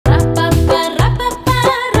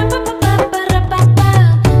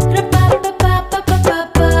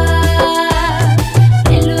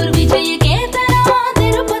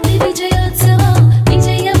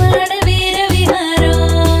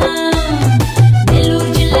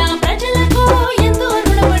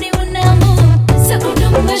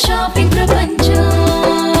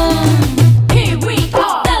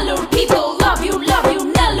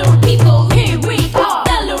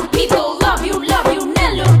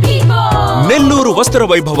నెల్లూరు వస్త్ర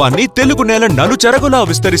వైభవాన్ని తెలుగు నేల నలుచెరగులా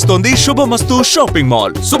విస్తరిస్తోంది శుభమస్తు షాపింగ్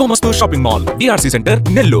మాల్. శుభమస్తు shopping mall, DRC centre,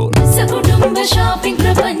 Nellore.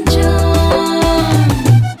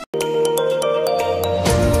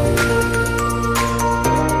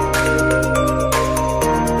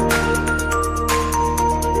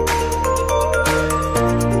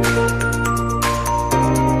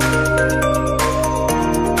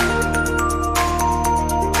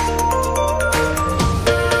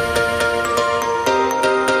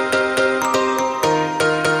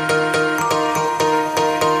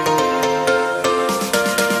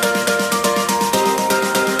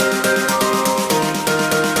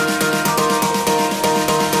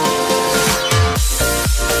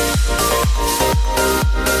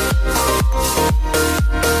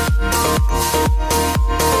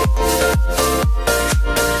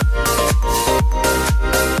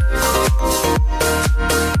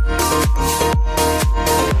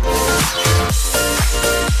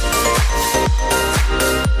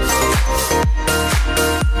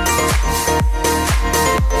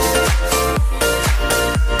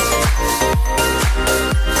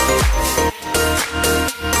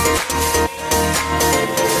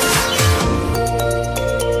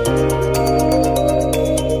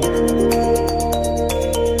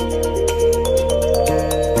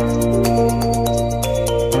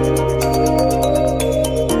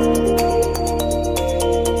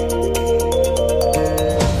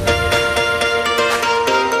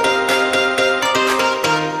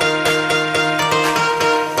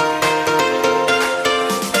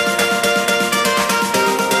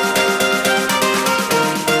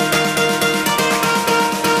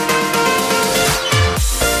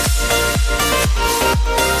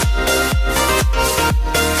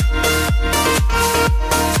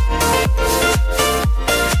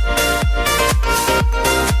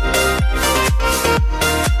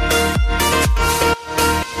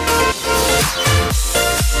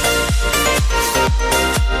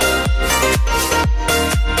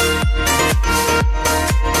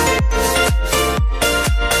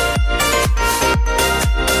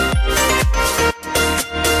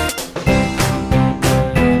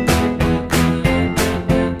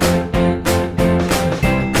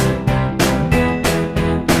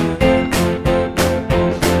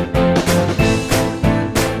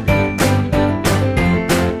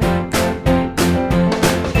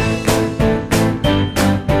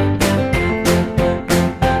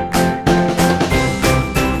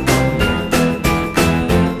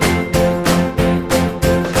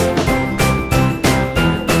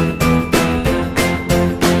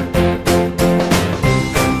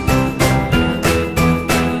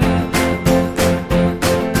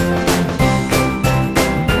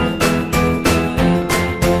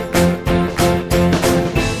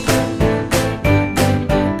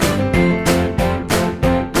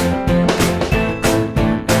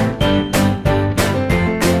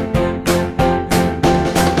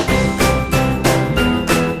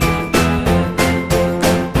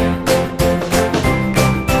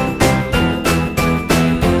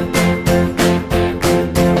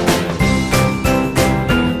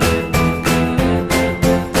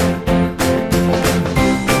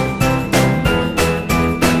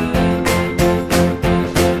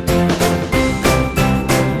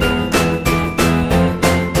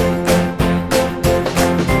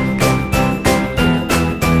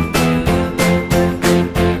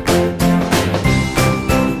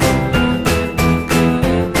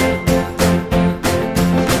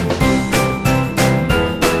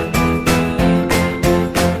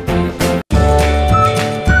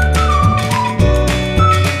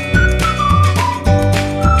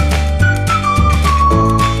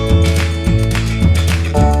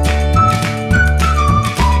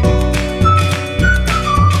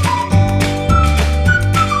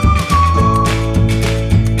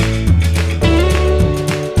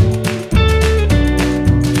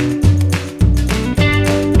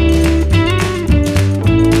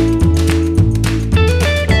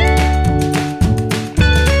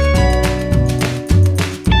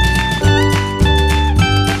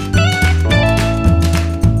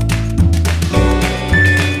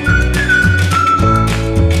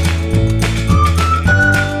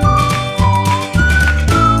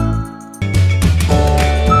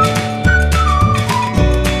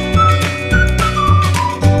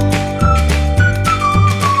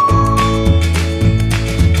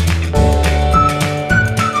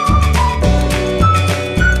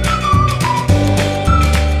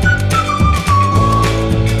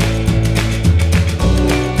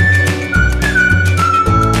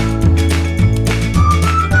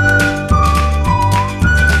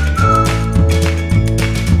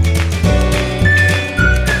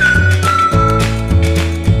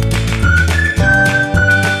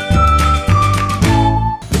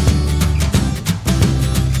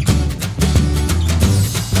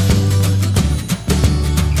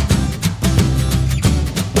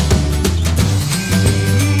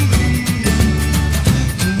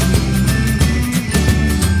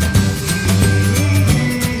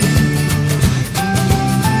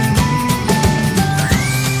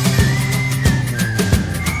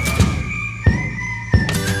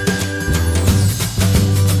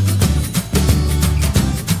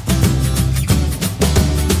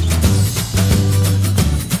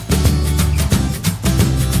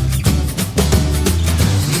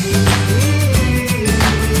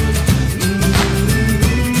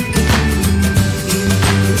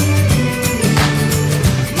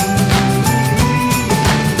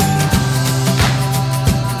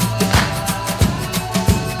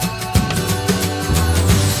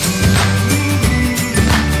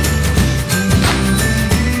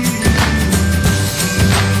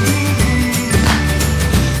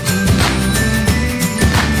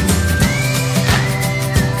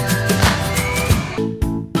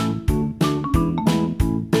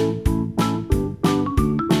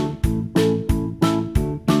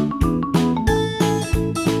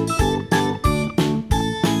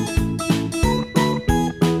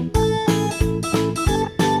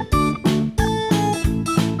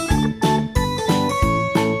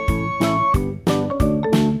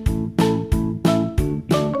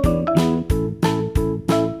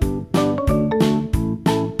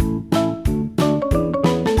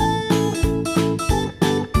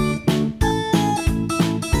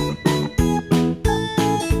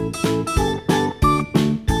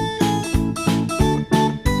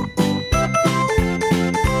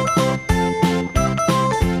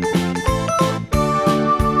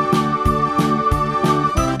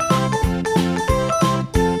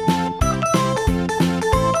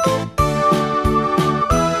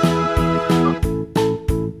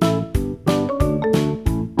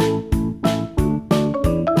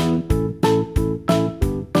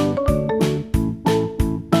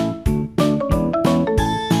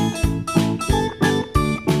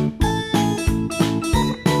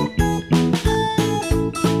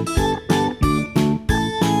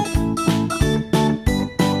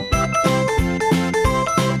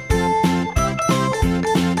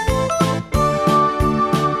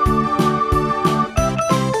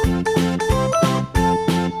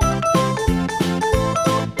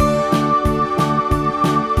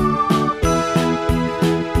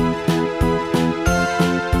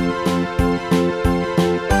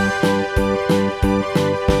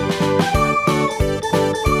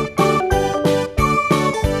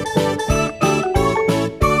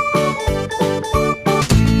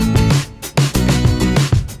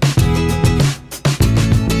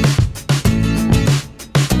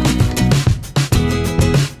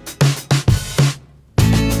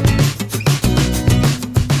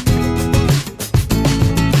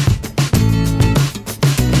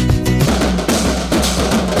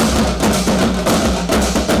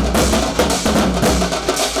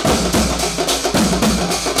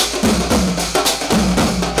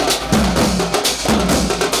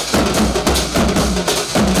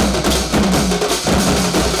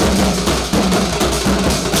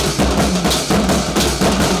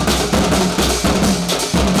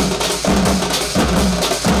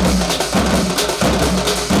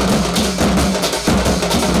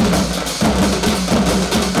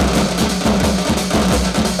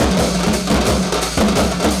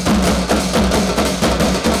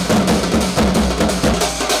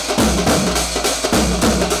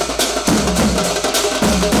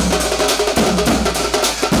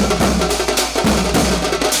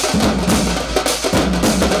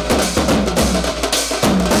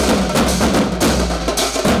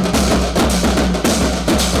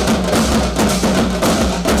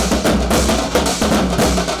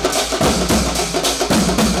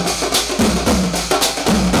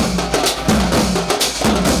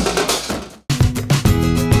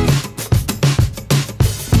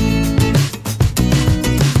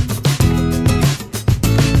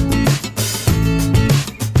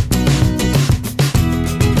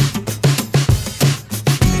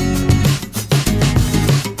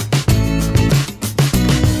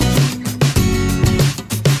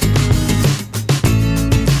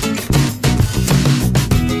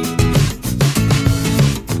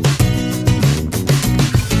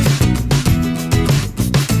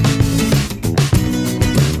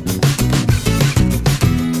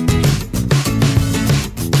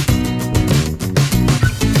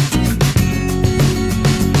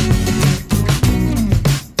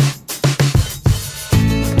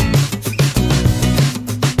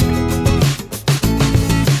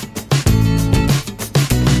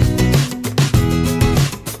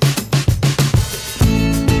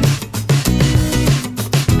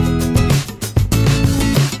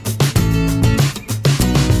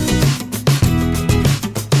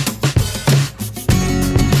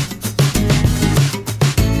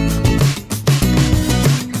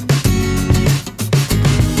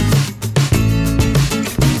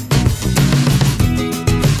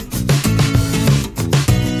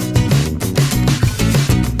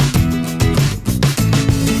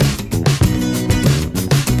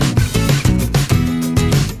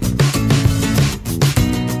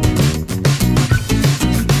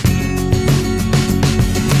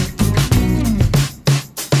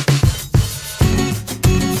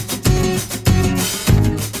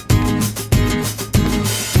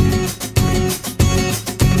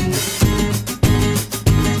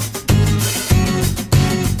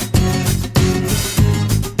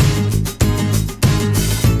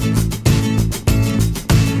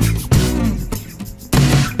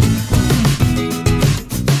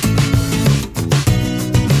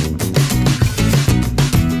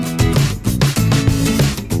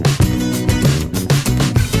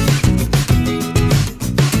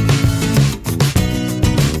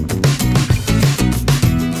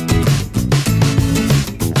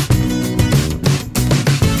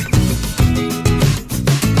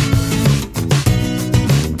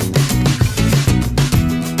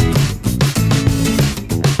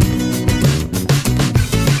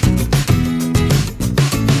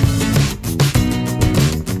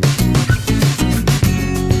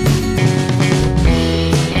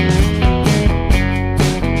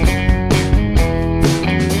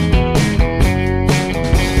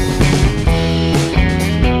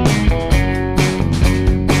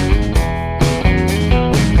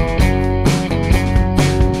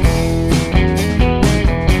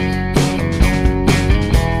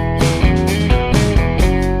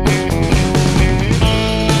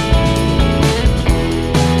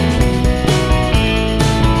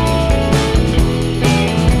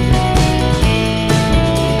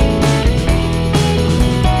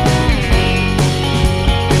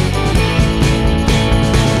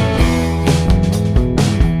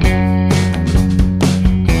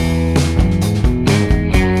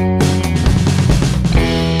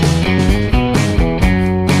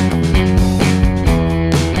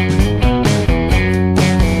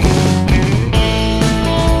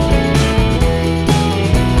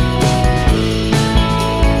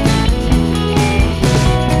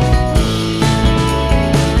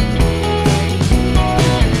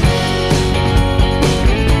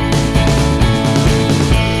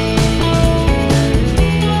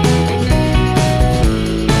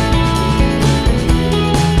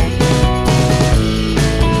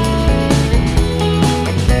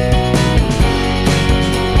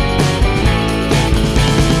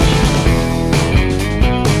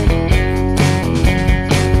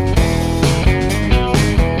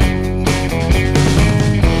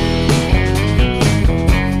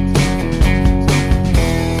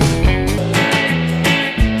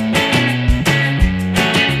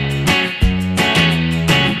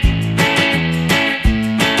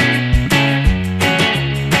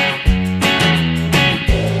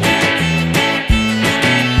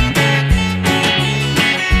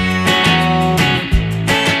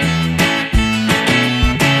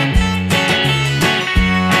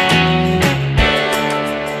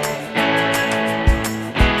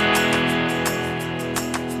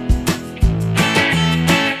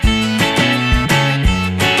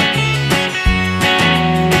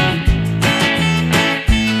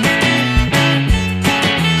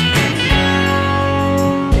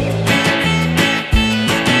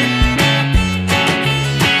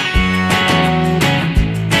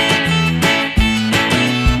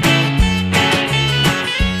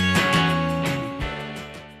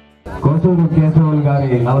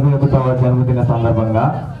 41వ జన్మదిన సందర్భంగా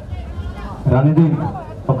రణదీప్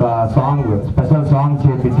ఒక సాంగ్ స్పెషల్ సాంగ్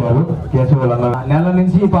చేయించారు కేశవులన్న. నెల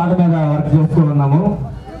నుంచి ఈ పాట మీద వర్క్ చేస్తూ ఉన్నాము.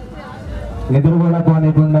 నిద్ర కూడా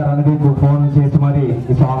పోనీయకుండా రణదీప్ ఫోన్ చేసి మరి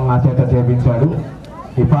ఈ సాంగ్ నా చేత చేయించాడు.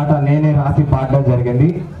 ఈ పాట నేనే రాసి పాడడం జరిగింది.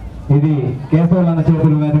 ఇది కేశవులన్న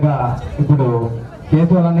చేతుల మీదుగా ఇప్పుడు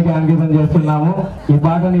కేశవులన్నకి అంకితం చేస్తున్నాము. ఈ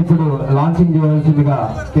పాటని ఇప్పుడు లాంచింగ్ చేయవలసిందిగా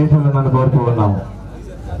కేశవులన్నను కోరుతూ ఉన్నాము.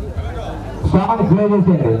 సాంగ్ ప్లే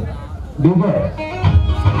చేసేయండి డీజే.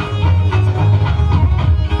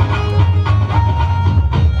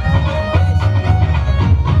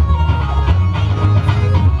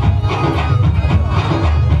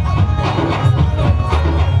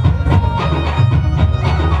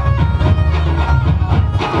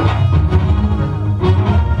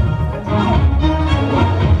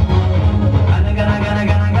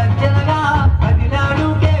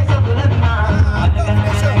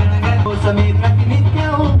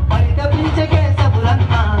 ప్రతినిత్యం పరితపించే కేశవులన్న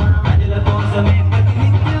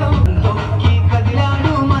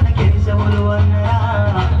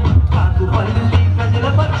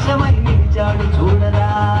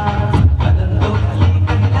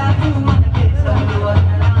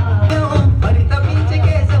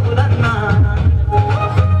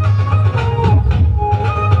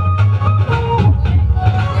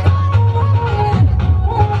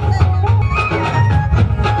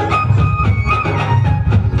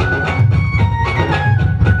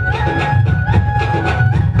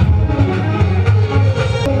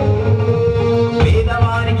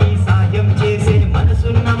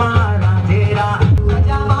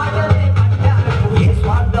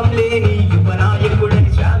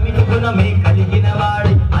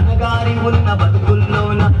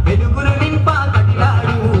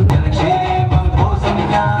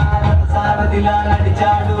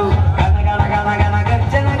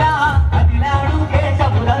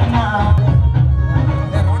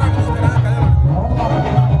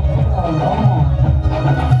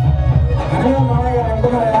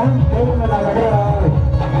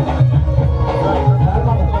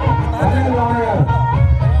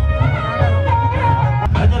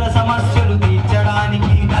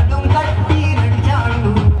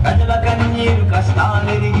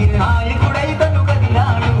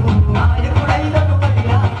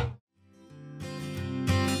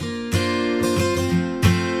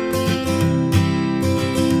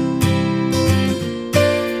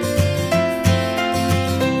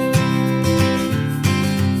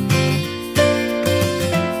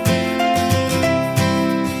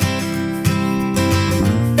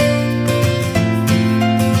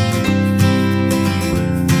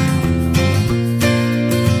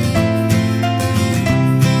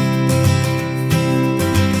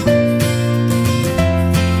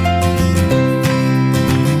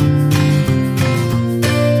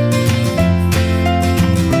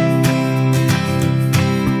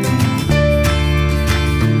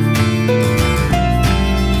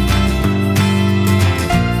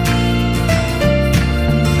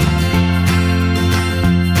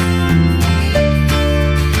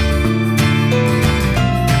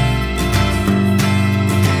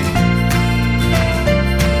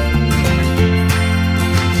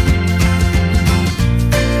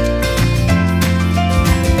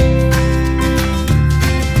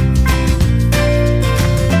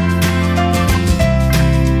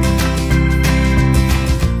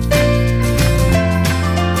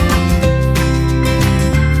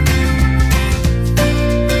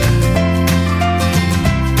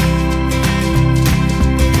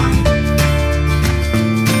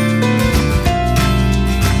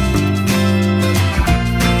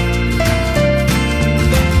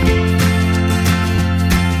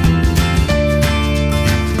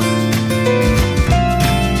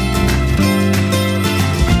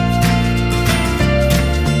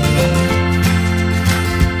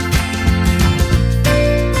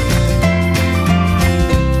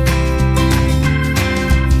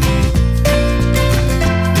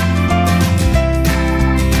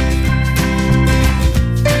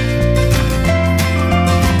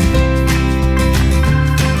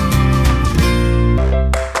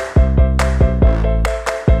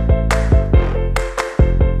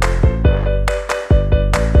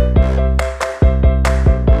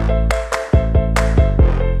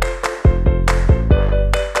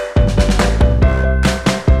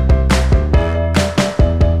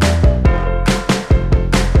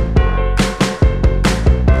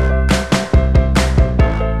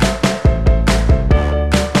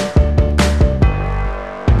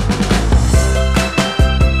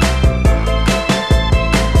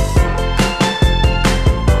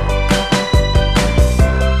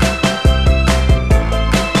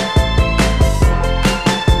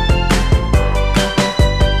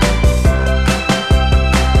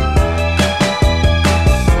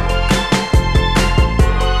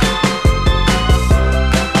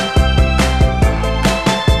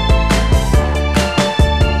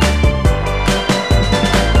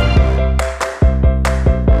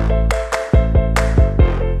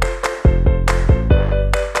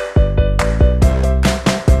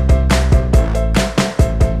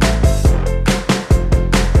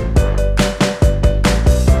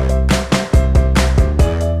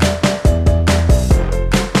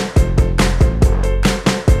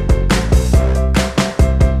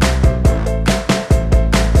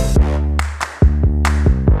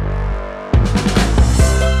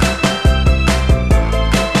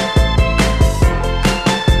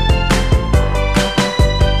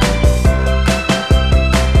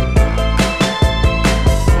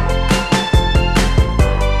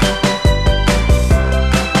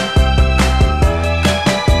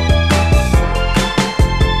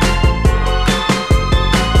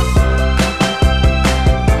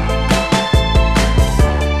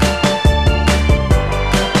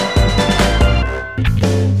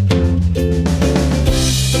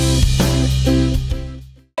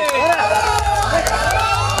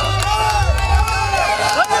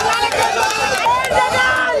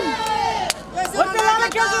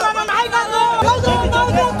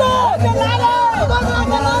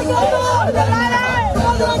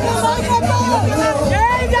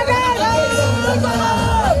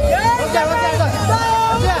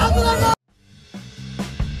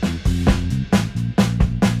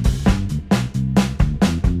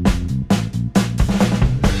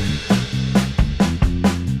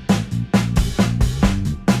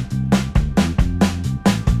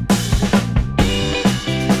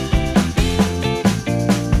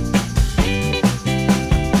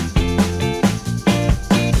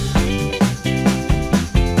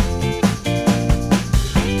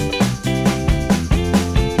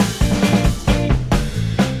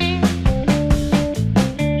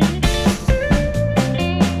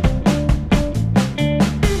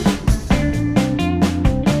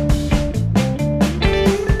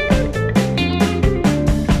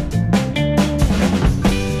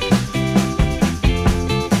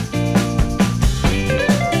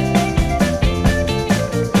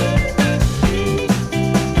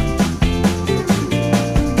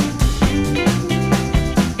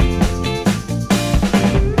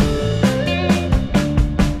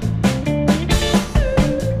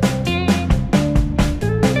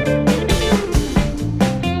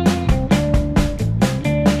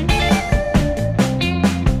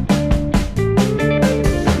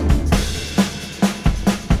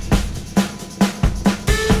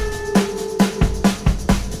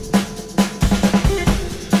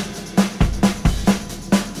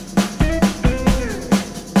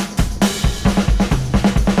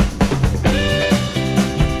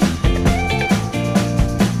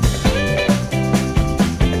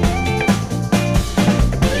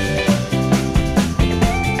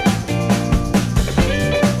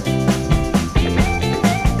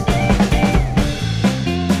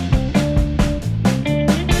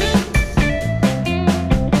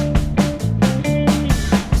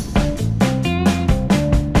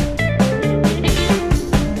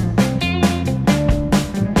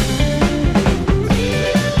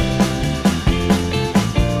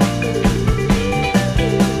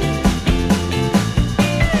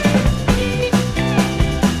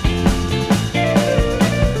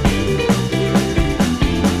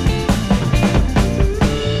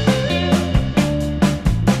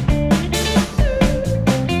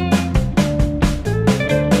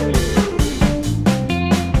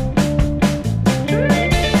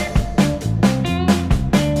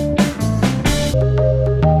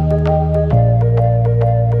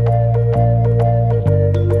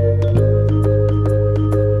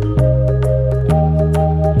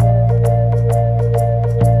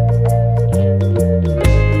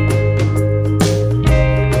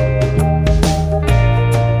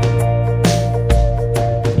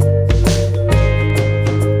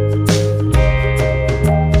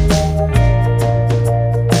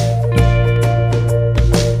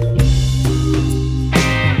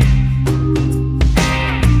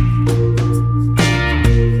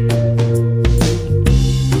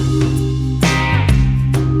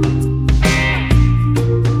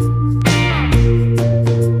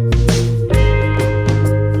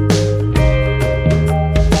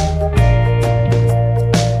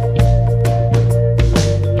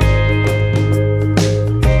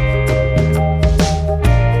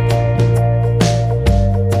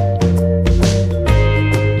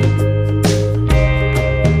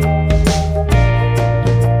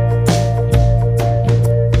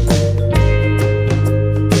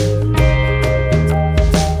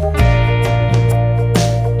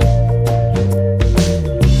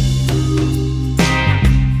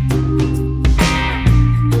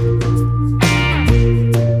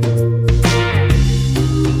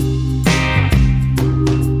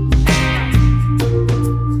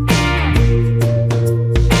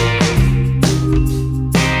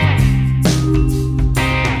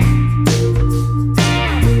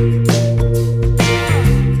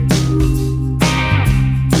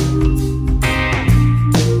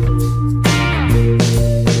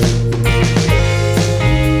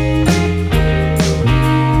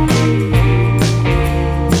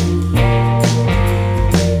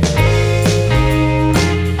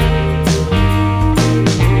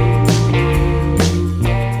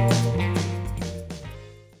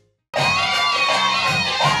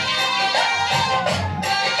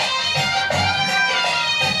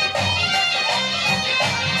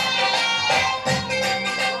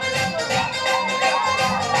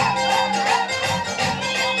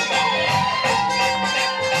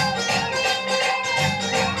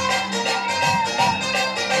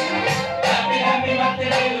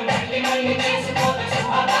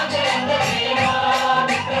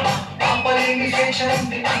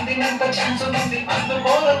ఉంది అందినంత ఛాన్స్ ఉంది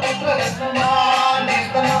అందుకోల పుత్రరత్నమా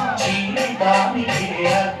నేస్తమా జీవితానికి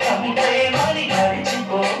అర్థం ప్రేమని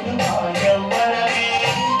మరిచిపోదుమా ఎవ్వరమే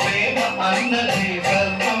ప్రేమ అన్నది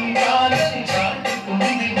సర్వం కాదని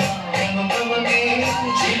చాటుకుంది మా అనుభవమే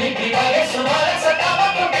చిలిపి వయసు వరస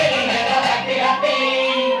కమకు తెలియన హ్యాపీ హ్యాపీ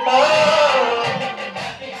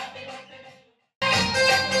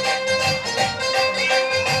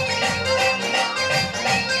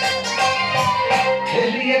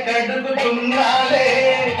కడుగుతున్నాలే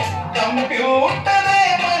కంప్యూటరే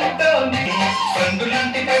అంటోంది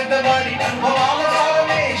సందులాంటి పెద్దవాడి అనుభవాల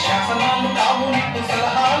సారమే శాసనాలు కావు నీకు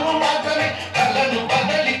సలహాలు మాత్రమే కళ్ళను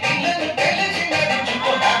బదలి పిల్లను తెలిసి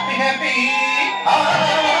నడుచుకో హ్యాపీ హ్యాపీ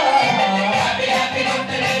హ్యాపీ హ్యాపీ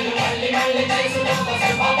బర్త్డేలు మళ్ళీ మళ్ళీ చేసుకుంట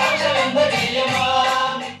శుభాకాంక్షలందరూ చేయమా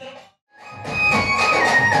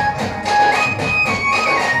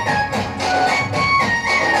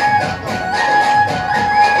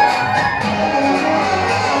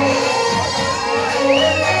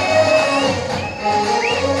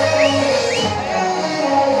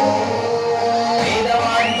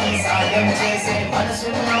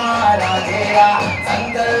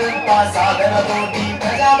సంకల్ప సాధనతోటి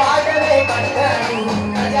ప్రజావాదనే పట్టాడు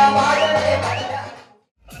ప్రజావాదనే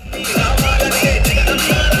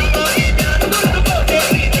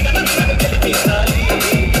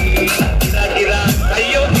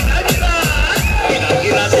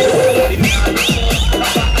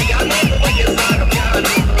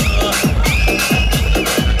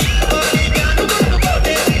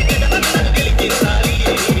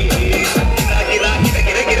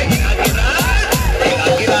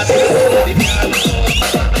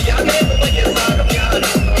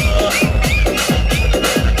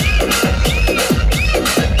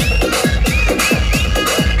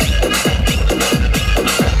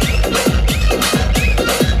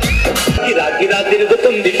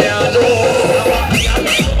తిరుగుతుంది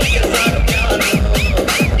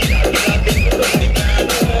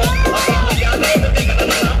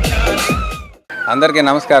అందరికీ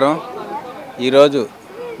నమస్కారం. ఈరోజు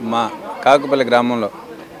మా కాకుపల్లి గ్రామంలో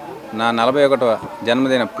నా 41వ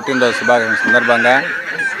జన్మదిన పుట్టినరోజు శుభాకాంక్షల సందర్భంగా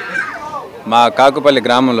మా కాకుపల్లి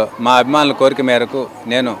గ్రామంలో మా అభిమానుల కోరిక మేరకు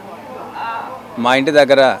నేను మా ఇంటి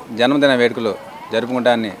దగ్గర జన్మదిన వేడుకలు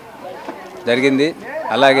జరుపుకుంటాన్ని జరిగింది.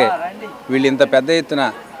 అలాగే వీళ్ళు ఇంత పెద్ద ఎత్తున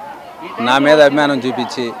నా మీద అభిమానం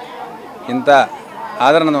చూపించి ఇంత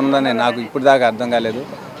ఆదరణ ఉందని నాకు ఇప్పుడు దాకా అర్థం కాలేదు.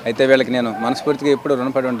 అయితే వీళ్ళకి నేను మనస్ఫూర్తిగా ఎప్పుడు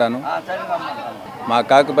రుణపడి ఉంటాను. మా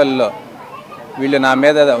కాకుపల్లిలో వీళ్ళు నా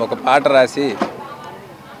మీద ఒక పాట రాసి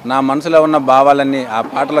నా మనసులో ఉన్న భావాలన్నీ ఆ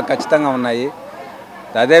పాటలో ఖచ్చితంగా ఉన్నాయి.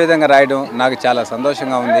 అదేవిధంగా రాయడం నాకు చాలా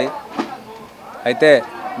సంతోషంగా ఉంది. అయితే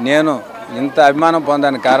నేను ఇంత అభిమానం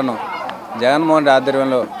పొందడానికి కారణం జగన్మోహన్ రెడ్డి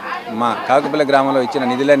ఆధ్వర్యంలో మా కాకుపల్లి గ్రామంలో ఇచ్చిన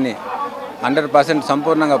నిధులన్నీ 100%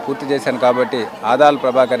 సంపూర్ణంగా పూర్తి చేశాను. కాబట్టి ఆదాల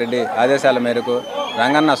ప్రభాకర్ రెడ్డి ఆదేశాల మేరకు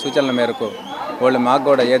రంగన్న సూచనల మేరకు వాళ్ళు మాకు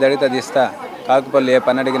కూడా ఏది అడిగితే అది ఇస్తా, కాకుపల్లి ఏ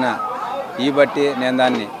పని అడిగినా ఈ బట్టి నేను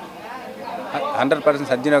దాన్ని 100%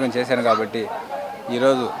 సద్వినియోగం చేశాను. కాబట్టి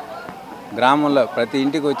ఈరోజు గ్రామంలో ప్రతి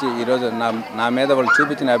ఇంటికి వచ్చి ఈరోజు నా మీద వాళ్ళు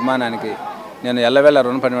చూపించిన అభిమానానికి నేను ఎల్లవేళ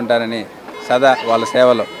రుణపడి ఉంటానని సదా వాళ్ళ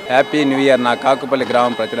సేవలో. హ్యాపీ న్యూ ఇయర్ నా కాకుపల్లి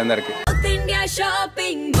గ్రామం ప్రజలందరికీ.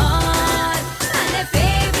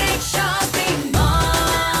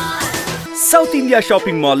 సౌత్ ఇండియా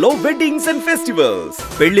షాపింగ్ మాల్ లో వెడ్డింగ్స్ అండ్ ఫెస్టివల్స్,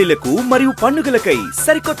 పెళ్లిలకు మరియు పండుగలకై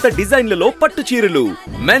సరికొత్త డిజైన్లలో పట్టు చీరలు,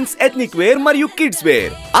 మెన్స్ ఎథ్నిక్ వేర్ మరియు కిడ్స్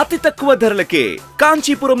వేర్ అతి తక్కువ ధరలకే.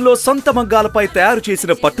 కాంచీపురంలో సొంత మగ్గాలపై తయారు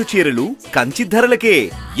చేసిన పట్టు చీరలు కంచి ధరలకే.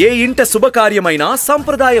 ఏ ఇంట శుభకార్యమైన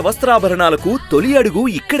సంప్రదాయ వస్త్రాభరణాలకు తొలి అడుగు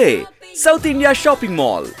ఇక్కడే. South India shopping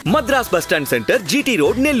mall, Madras bus stand centre, GT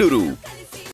road, Nellore.